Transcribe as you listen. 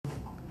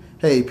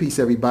Hey, peace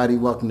everybody.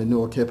 Welcome to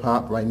Newark Hip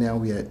Hop. Right now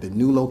we're at the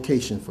new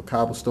location for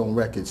Cobblestone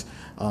Records.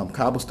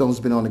 Cobblestone's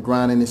been on the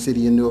grind in the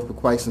city of Newark for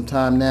quite some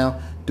time now,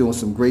 doing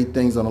some great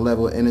things on the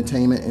level of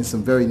entertainment and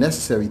some very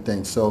necessary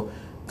things. So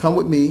come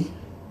with me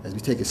as we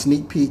take a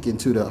sneak peek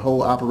into the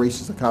whole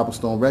operations of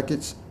Cobblestone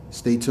Records.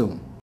 Stay tuned.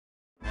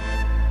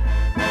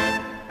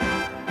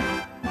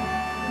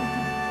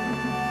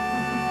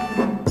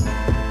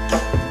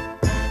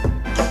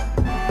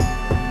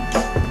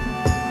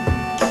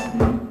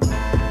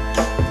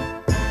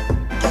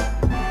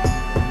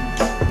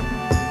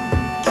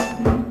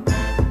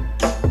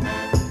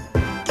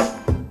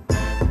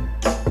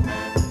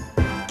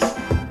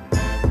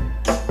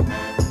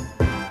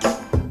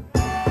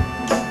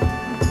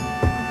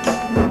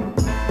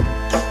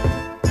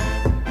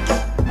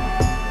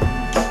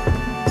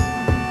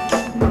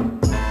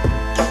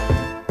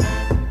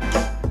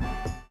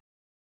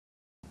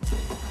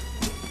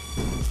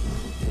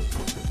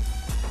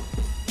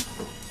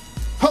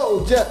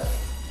 Ho, Jeff.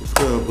 What's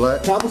good,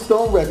 Black?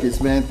 Cobblestone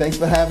Records, man. Thanks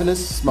for having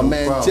us. My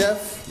man problem.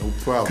 Jeff. No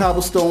problem.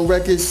 Cobblestone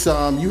Records.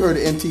 You heard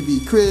of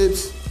MTV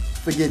Cribs.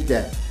 Forget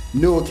that.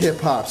 Newark Hip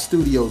Hop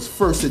Studios,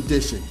 first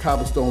edition.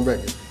 Cobblestone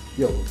Records.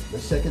 Yo,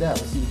 let's check it out.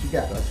 Let's see what you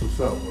got. That's what's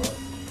up, bro. Yeah.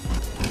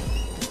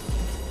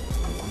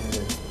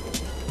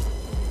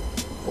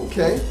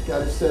 Okay,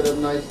 got it set up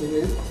nicely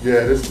here.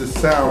 Yeah, this is the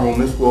sound room.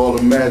 This is where all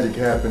the magic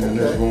happens in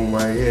this Okay. room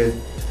right here.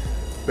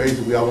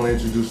 Basically, I want to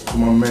introduce you to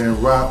my man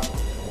Rock,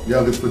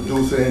 youngest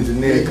producer,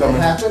 engineer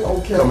coming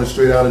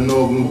straight out of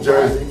Newark, New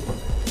Jersey.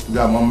 We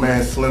got my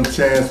man Slim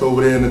Chance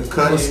over there in the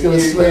cut. What's good,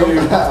 Slim?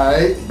 All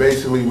right.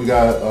 Basically, we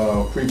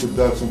got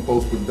pre-production,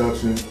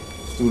 post-production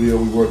studio.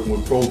 We working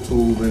with Pro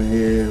Tools in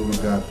here. We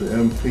got the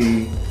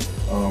MP.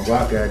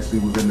 Rock actually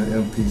was in the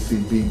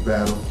MPC beat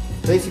battle.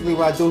 Basically,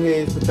 what I do here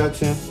is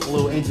production, a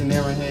little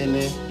engineering here and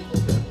there,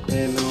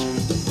 and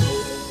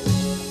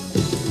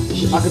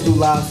I could do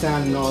loud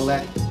sound and all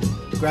that.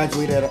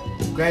 Graduated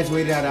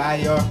out of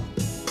IR.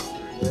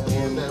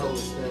 And that whole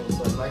experience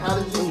was like, how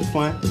did It you? was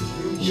fun.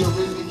 You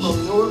originally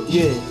from Newark?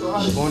 Yeah. So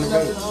how did Born you and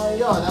get up raised.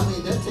 in IR? I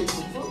mean, that takes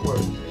some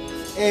footwork.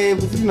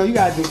 But you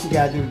gotta do what you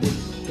gotta do to get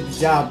the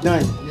job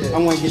done. Yeah. I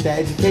want to get that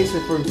education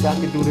first so I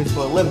can do this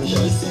for a living.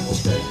 Okay.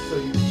 So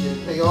you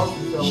did pay off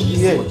yourself.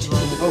 Yeah.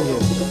 Oh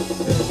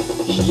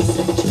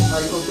How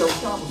you gonna tell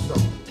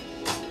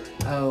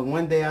Cobblestone?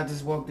 One day I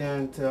just walked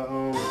down to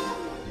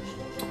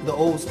the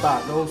old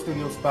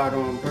studio spot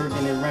on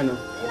Bergen and Renner,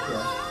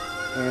 Okay.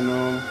 and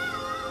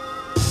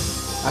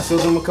I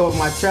showed them a couple of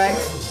my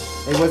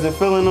tracks. They wasn't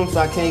feeling them, so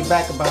I came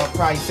back about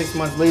probably 6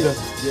 months later,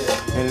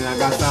 Yeah. and then I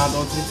got signed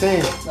on to the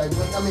team. Like,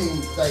 I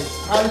mean, like,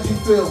 how did you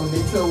feel when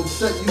they told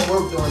set you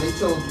worked on? They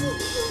told you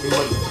they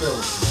wasn't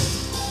feeling.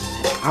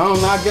 I don't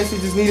know, I guess we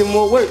just needed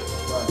more work.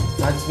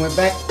 Right. I just went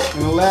back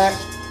in the lab,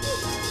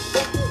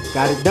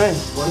 got it done.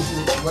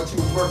 What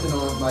you was working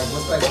on? Like,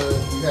 what type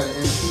of? You had an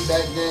MC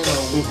back then,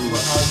 or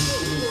how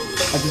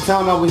you? At the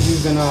time I was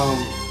using